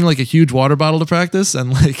 I'll bring like a huge water bottle to practice,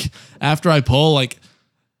 and like after I pull, like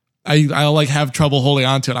I'll like have trouble holding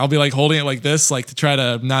on to it. I'll be like holding it like this, like to try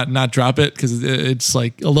to not drop it because it's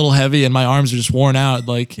like a little heavy and my arms are just worn out.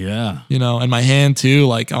 Like, and my hand too.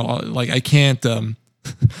 Like, I can't.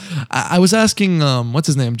 I was asking, what's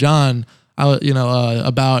his name, John.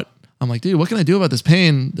 About. I'm like, dude, what can I do about this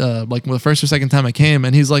pain? Like the first or second time I came,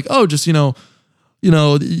 and he's like, oh, just you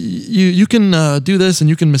can do this and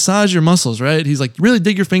you can massage your muscles, right? He's like, really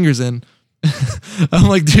dig your fingers in. I'm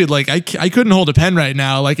like, dude, like I couldn't hold a pen right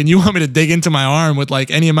now. Like, and you want me to dig into my arm with like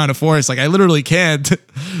any amount of force. Like I literally can't.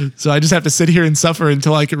 So I just have to sit here and suffer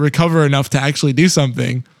until I can recover enough to actually do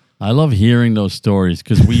something. I love hearing those stories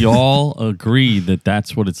because we all agree that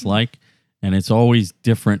that's what it's like. And it's always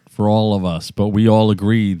different for all of us. But we all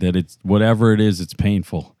agree that it's whatever it is, it's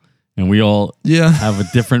painful. And we all have a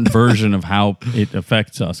different version of how it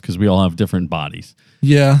affects us because we all have different bodies.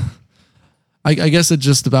 Yeah. I guess it's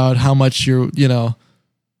just about how much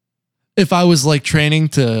if I was like training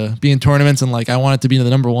to be in tournaments and like I wanted to be the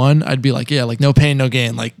number one, I'd be like, yeah, like no pain, no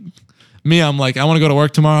gain. Like me, I'm like, I want to go to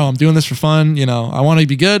work tomorrow. I'm doing this for fun. I want to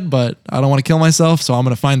be good, but I don't want to kill myself. So I'm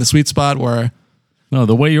going to find the sweet spot where. No,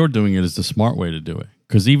 the way you're doing it is the smart way to do it.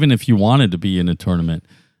 Because even if you wanted to be in a tournament,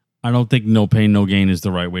 I don't think no pain, no gain is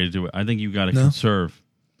the right way to do it. I think you got to conserve.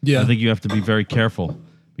 Yeah. I think you have to be very careful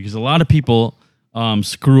because a lot of people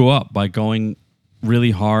screw up by going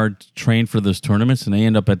really hard to train for those tournaments, and they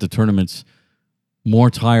end up at the tournaments more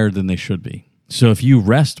tired than they should be. So if you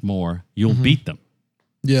rest more, you'll beat them.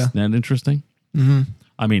 Yeah. Isn't that interesting? Mm-hmm.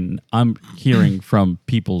 I mean, I'm hearing from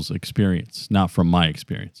people's experience, not from my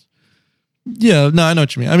experience. Yeah, no, I know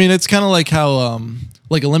what you mean. I mean, it's kind of like how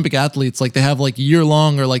like Olympic athletes, like they have like year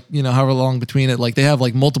long or like, however long between it, like they have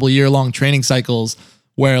like multiple year long training cycles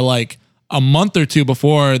where like a month or two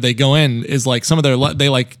before they go in is like some of their, they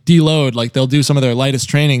like deload, like they'll do some of their lightest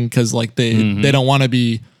training because like they don't want to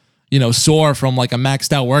be, sore from like a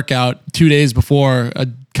maxed out workout 2 days before a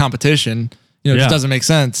competition. It just doesn't make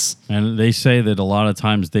sense. And they say that a lot of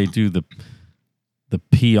times they do the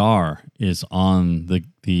PR is on the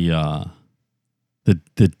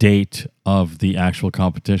date of the actual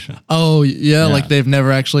competition. Oh yeah, like they've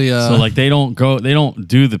never actually. So like they don't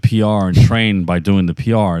do the PR and train by doing the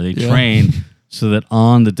PR. They train so that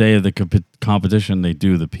on the day of the competition they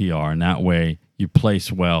do the PR, and that way you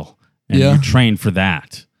place well and you train for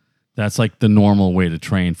that. That's like the normal way to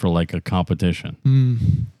train for like a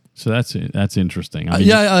competition. So that's interesting. I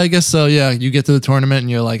mean, I guess so. Yeah, you get to the tournament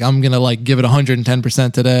and you're like, I'm gonna like give it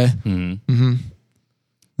 110% today.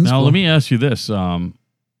 Now, let me ask you this.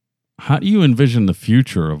 How do you envision the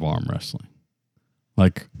future of arm wrestling?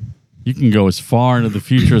 Like, you can go as far into the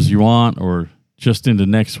future as you want or just into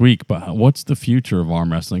next week, but what's the future of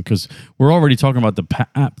arm wrestling? Because we're already talking about the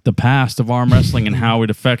past of arm wrestling and how it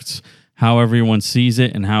affects how everyone sees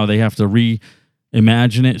it and how they have to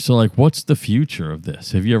reimagine it. So, like, what's the future of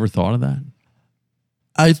this? Have you ever thought of that?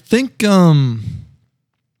 I think...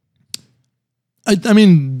 I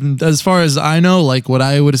mean, as far as I know, like what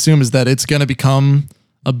I would assume is that it's going to become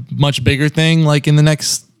a much bigger thing, like in the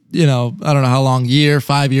next, I don't know how long, year,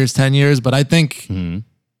 5 years, 10 years, but I think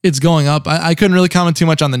it's going up. I couldn't really comment too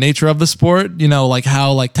much on the nature of the sport, like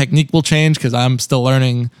how like technique will change because I'm still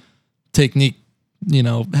learning technique,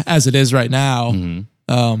 as it is right now.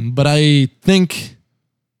 But I think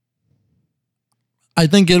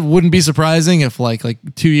it wouldn't be surprising if like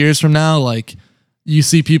 2 years from now, like you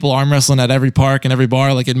see people arm wrestling at every park and every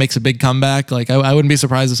bar, like it makes a big comeback. Like I wouldn't be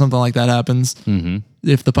surprised if something like that happens.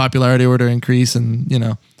 If the popularity were to increase, and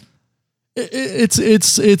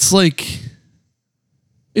it's like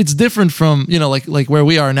it's different from like where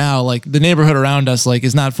we are now. Like the neighborhood around us, like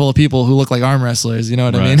is not full of people who look like arm wrestlers. You know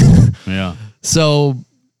what I mean? Yeah. So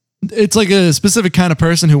it's like a specific kind of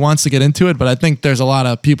person who wants to get into it. But I think there's a lot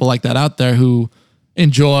of people like that out there who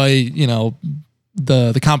enjoy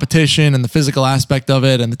the competition and the physical aspect of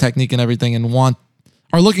it and the technique and everything and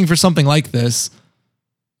are looking for something like this,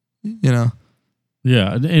 Yeah.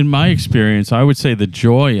 In my experience, I would say the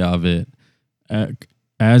joy of it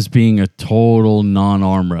as being a total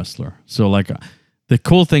non-arm wrestler. So like the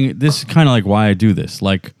cool thing, this is kind of like why I do this.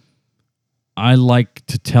 Like I like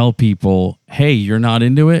to tell people, hey, you're not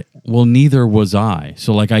into it. Well, neither was I.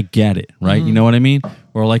 So like I get it, right? You know what I mean?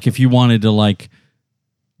 Or like if you wanted to like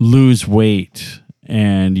lose weight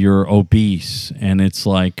and you're obese and it's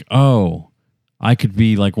like, oh, I could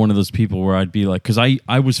be like one of those people where I'd be like, because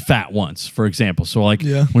I was fat once, for example. So like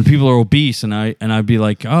when people are obese and I'd be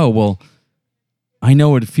like, oh, well, I know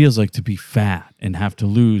what it feels like to be fat and have to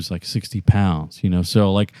lose like 60 pounds,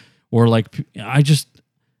 So like, or like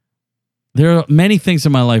there are many things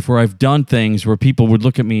in my life where I've done things where people would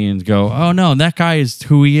look at me and go, oh no, that guy is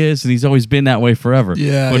who he is and he's always been that way forever.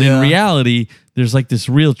 But in reality, there's like this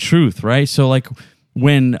real truth, right? So like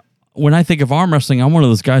when I think of arm wrestling, I'm one of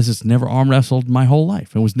those guys that's never arm wrestled my whole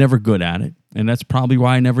life and was never good at it. And that's probably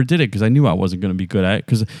why I never did it, because I knew I wasn't going to be good at it,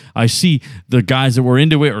 because I see the guys that were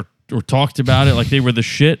into it or talked about it like they were the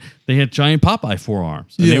shit. They had giant Popeye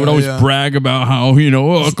forearms. And they would always brag about how,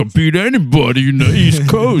 I could beat anybody in the East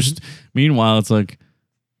Coast. Meanwhile, it's like,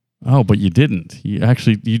 Oh, but you didn't. You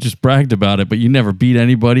just bragged about it, but you never beat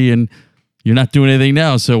anybody, and you're not doing anything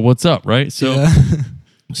now. So what's up, right? So, Yeah.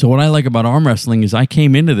 so what I like about arm wrestling is I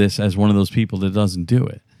came into this as one of those people that doesn't do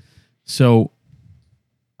it. So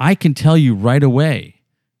I can tell you right away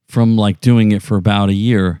from like doing it for about a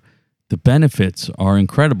year, the benefits are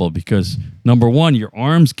incredible because number one, your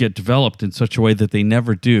arms get developed in such a way that they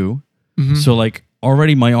never do. Mm-hmm. So like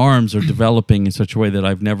already my arms are developing in such a way that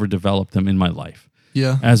I've never developed them in my life.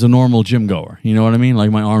 Yeah. As a normal gym goer, you know what I mean?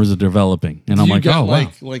 Like my arms are developing, and I'm like, oh, wow.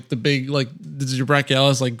 Like the big, like, does your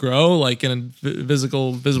brachialis like grow like in a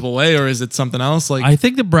visible way, or is it something else? Like, I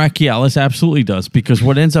think the brachialis absolutely does because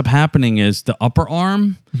what ends up happening is the upper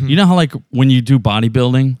arm. Mm-hmm. You know how like when you do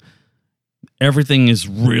bodybuilding, everything is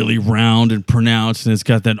really round and pronounced, and it's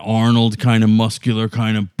got that Arnold kind of muscular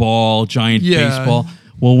kind of ball, giant baseball.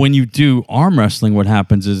 Well, when you do arm wrestling, what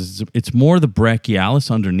happens is it's more the brachialis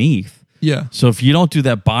underneath. Yeah. So if you don't do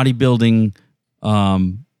that bodybuilding,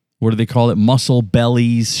 what do they call it? Muscle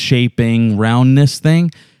bellies, shaping, roundness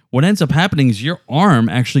thing. What ends up happening is your arm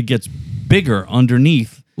actually gets bigger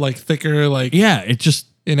underneath. Like thicker, like yeah, it just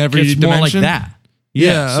in every gets more like dimension? that.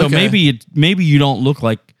 Yeah. So okay. maybe you don't look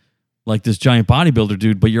like this giant bodybuilder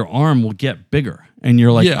dude, but your arm will get bigger, and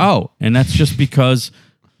you're like, oh, and that's just because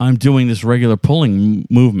I'm doing this regular pulling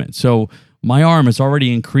movement. So my arm is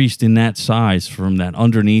already increased in that size from that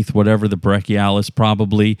underneath, whatever the brachialis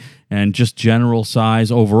probably, and just general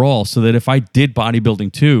size overall, so that if I did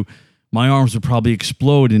bodybuilding too, my arms would probably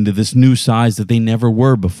explode into this new size that they never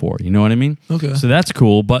were before. You know what I mean? Okay. So that's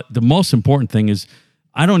cool. But the most important thing is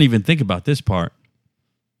I don't even think about this part.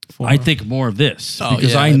 I think more of this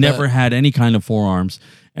because I never had any kind of forearms.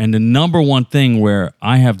 And the number one thing where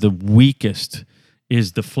I have the weakest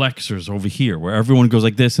is the flexors over here, where everyone goes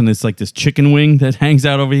like this, and it's like this chicken wing that hangs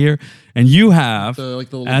out over here. And you have,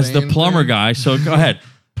 as the plumber guy, so go ahead,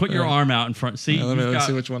 put your arm out in front. See, let me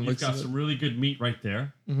see which one you've got some really good meat right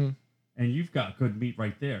there. Mm-hmm. And you've got good meat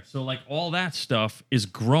right there. So like all that stuff is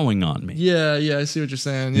growing on me. Yeah, I see what you're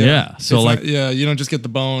saying. Yeah. So it's like, not, you don't just get the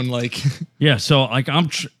bone like. Yeah. So like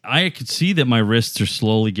I could see that my wrists are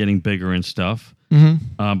slowly getting bigger and stuff.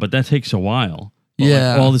 Mm-hmm. But that takes a while. But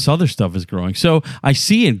yeah. like, all this other stuff is growing. So I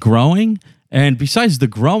see it growing. And besides the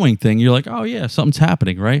growing thing, you're like, oh yeah, something's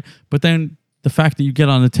happening, right? But then the fact that you get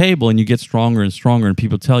on the table and you get stronger and stronger, and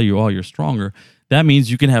people tell you, oh, you're stronger. That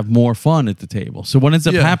means you can have more fun at the table. So what ends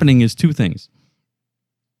up happening is two things.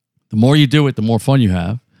 The more you do it, the more fun you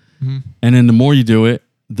have. Mm-hmm. And then the more you do it,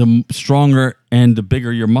 the stronger and the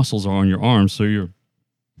bigger your muscles are on your arms. So you're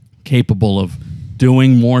capable of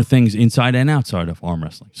doing more things inside and outside of arm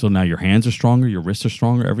wrestling. So now your hands are stronger, your wrists are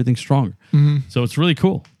stronger, everything's stronger. Mm-hmm. So it's really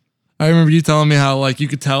cool. I remember you telling me how like you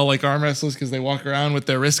could tell like arm wrestlers because they walk around with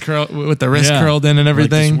their wrist curled in and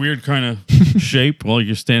everything. Like this weird kind of shape while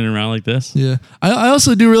you're standing around like this. Yeah, I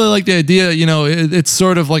also do really like the idea. You know, it's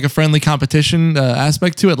sort of like a friendly competition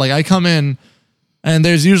aspect to it. Like I come in, and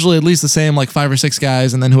there's usually at least the same like 5 or 6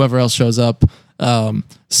 guys, and then whoever else shows up.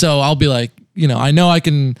 So I'll be like, you know I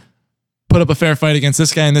can put up a fair fight against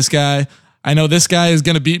this guy and this guy. I know this guy is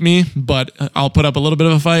going to beat me, but I'll put up a little bit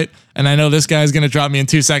of a fight. And I know this guy is going to drop me in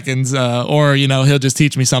 2 seconds, or, he'll just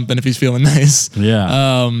teach me something if he's feeling nice.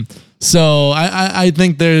 Yeah. So I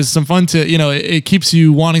think there's some fun to, it keeps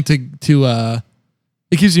you wanting to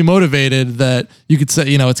it keeps you motivated that you could say,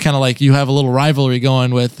 it's kind of like you have a little rivalry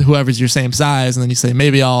going with whoever's your same size. And then you say,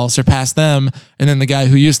 maybe I'll surpass them. And then the guy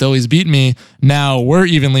who used to always beat me, now we're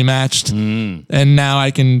evenly matched. And now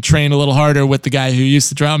I can train a little harder with the guy who used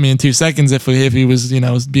to drop me in 2 seconds if he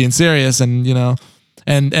was, being serious. And,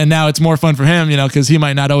 and now it's more fun for him, because he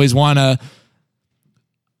might not always want to.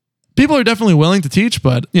 People are definitely willing to teach,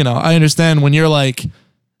 but, I understand when you're like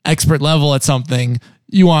expert level at something,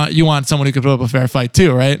 you want someone who can put up a fair fight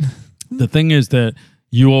too, right? The thing is that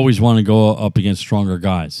you always want to go up against stronger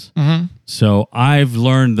guys. Mm-hmm. So I've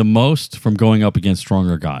learned the most from going up against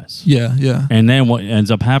stronger guys. Yeah. And then what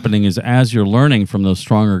ends up happening is as you're learning from those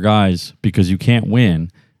stronger guys, because you can't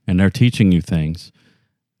win and they're teaching you things,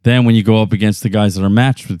 then when you go up against the guys that are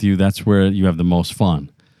matched with you, that's where you have the most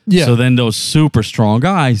fun. Yeah. So then those super strong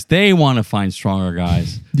guys, they want to find stronger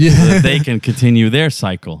guys so that they can continue their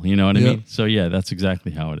cycle. You know what I mean? So yeah, that's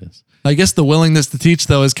exactly how it is. I guess the willingness to teach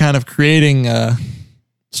though is kind of creating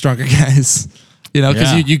stronger guys.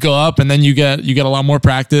 Because you go up and then you get a lot more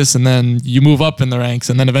practice and then you move up in the ranks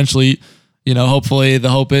and then eventually, hopefully the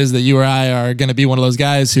hope is that you or I are going to be one of those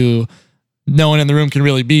guys who no one in the room can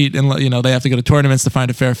really beat, and they have to go to tournaments to find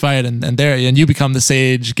a fair fight, and you become the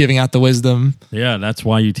sage giving out the wisdom. Yeah, that's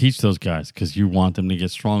why you teach those guys, because you want them to get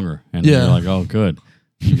stronger, and you're like, oh, good,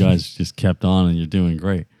 you guys just kept on, and you're doing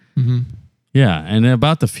great. Mm-hmm. Yeah, and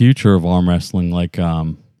about the future of arm wrestling, like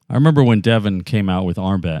I remember when Devin came out with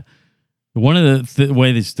Armbet. One of the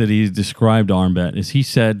ways that he described Armbet is he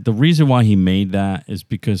said the reason why he made that is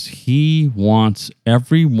because he wants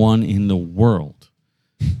everyone in the world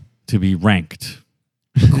to be ranked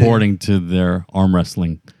according to their arm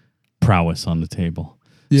wrestling prowess on the table.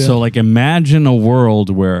 Yeah. So, like, imagine a world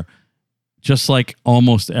where just like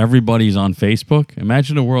almost everybody's on Facebook,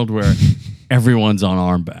 imagine a world where everyone's on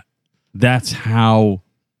Armbet. That's how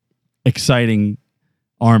exciting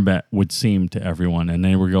Armbet would seem to everyone. And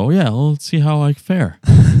they would go, yeah, well, let's see how I fare.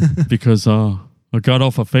 Because I got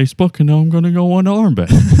off of Facebook and now I'm going to go on to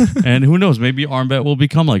Armbet. And who knows, maybe Armbet will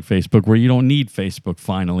become like Facebook where you don't need Facebook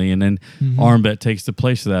finally. And then Armbet takes the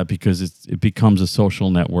place of that because it becomes a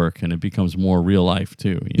social network and it becomes more real life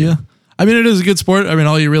too. You know? Yeah. I mean, it is a good sport. I mean,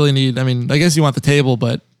 all you really need, I mean, I guess you want the table,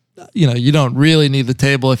 but you don't really need the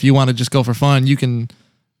table if you want to just go for fun. You can...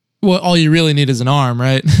 Well, all you really need is an arm,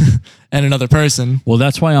 right? And another person. Well,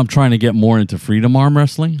 that's why I'm trying to get more into freedom arm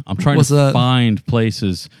wrestling. I'm trying to find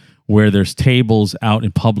places where there's tables out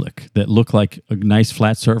in public that look like nice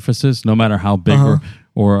flat surfaces, no matter how big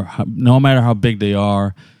no matter how big they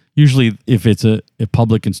are. Usually, if it's a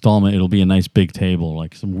public installment, it'll be a nice big table,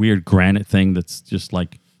 like some weird granite thing that's just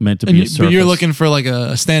like meant to be a surface. But you're looking for like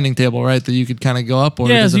a standing table, right? That you could kind of go up, or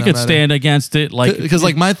yeah, you could stand against it, like because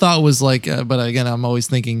like my thought was like, but again, I'm always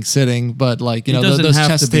thinking sitting, but like those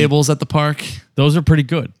chess tables at the park, those are pretty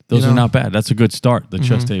good. Those are not bad. That's a good start. The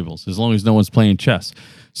chess tables, as long as no one's playing chess.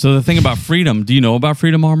 So the thing about freedom, do you know about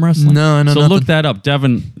freedom arm wrestling? No, I know. So look that up.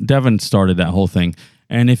 Devin started that whole thing.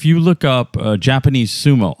 And if you look up Japanese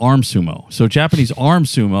sumo, arm sumo. So Japanese arm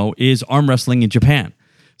sumo is arm wrestling in Japan.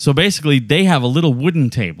 So basically, they have a little wooden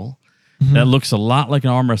table that looks a lot like an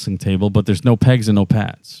arm wrestling table, but there's no pegs and no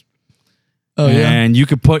pads. Oh, yeah. And you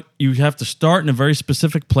have to start in a very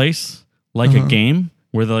specific place, like a game,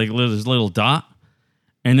 where there's a little dot,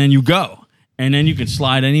 and then you go. And then you can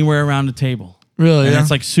slide anywhere around the table. Really? And it's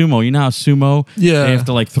like sumo. You know how sumo, they have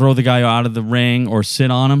to like throw the guy out of the ring or sit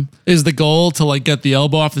on him? Is the goal to like get the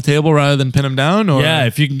elbow off the table rather than pin him down? Or? Yeah,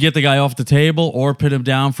 if you can get the guy off the table or pin him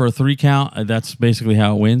down for a 3 count, that's basically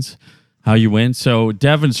how you win. So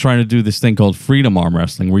Devin's trying to do this thing called freedom arm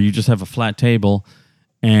wrestling where you just have a flat table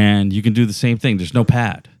and you can do the same thing. There's no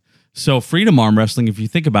pad. So freedom arm wrestling, if you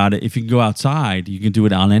think about it, if you can go outside, you can do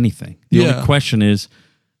it on anything. The only question is,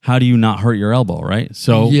 how do you not hurt your elbow, right?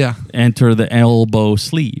 So enter the elbow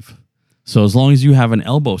sleeve. So as long as you have an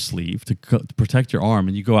elbow sleeve to protect your arm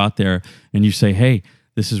and you go out there and you say, hey,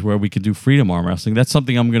 this is where we could do freedom arm wrestling. That's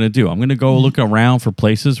something I'm going to do. I'm going to go look around for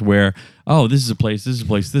places where, oh, this is a place, this is a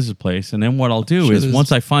place, this is a place. And then what I'll do is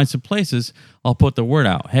once I find some places, I'll put the word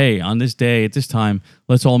out. Hey, on this day, at this time,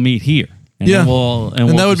 let's all meet here. And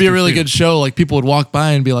and that would be a really good show. Like people would walk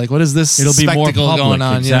by and be like, "What is this spectacle going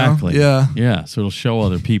on?" Exactly. Yeah. So it'll show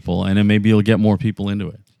other people, and then maybe it'll get more people into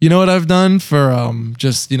it. You know what I've done for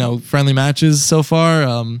just friendly matches so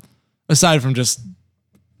far, aside from just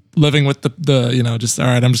living with the just all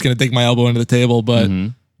right, I'm just gonna dig my elbow into the table. But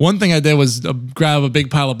one thing I did was grab a big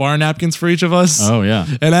pile of bar napkins for each of us. Oh yeah.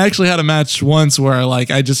 And I actually had a match once where like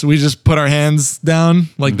we just put our hands down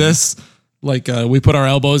like this. Like we put our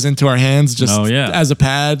elbows into our hands just as a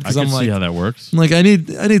pad. Because I can see how that works. I'm like, I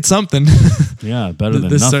need something. Yeah, better than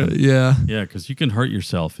nothing. Yeah, because you can hurt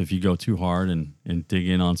yourself if you go too hard and dig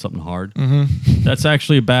in on something hard. That's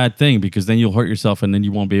actually a bad thing because then you'll hurt yourself and then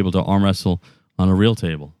you won't be able to arm wrestle on a real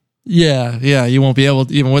table. Yeah, you won't be able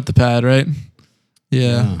to, even with the pad, right?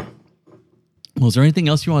 Yeah. Well, is there anything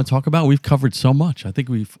else you want to talk about? We've covered so much. I think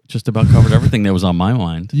we've just about covered everything that was on my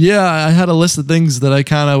mind. Yeah, I had a list of things that I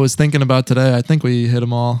kind of was thinking about today. I think we hit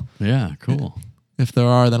them all. Yeah, cool. If there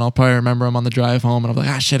are, then I'll probably remember them on the drive home. And I'm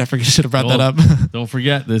like, shit, I should have brought that up. Don't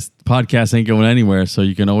forget, this podcast ain't going anywhere. So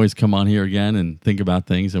you can always come on here again and think about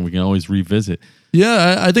things and we can always revisit.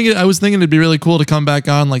 Yeah, I was thinking it'd be really cool to come back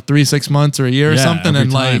on like 3-6 months or a year or something.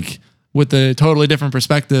 And like with a totally different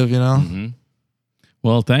perspective,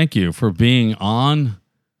 Well, thank you for being on.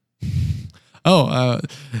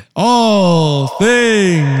 All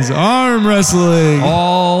things arm wrestling.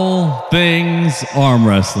 All things arm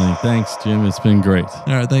wrestling. Thanks, Jim. It's been great.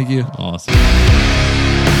 All right, thank you. Awesome.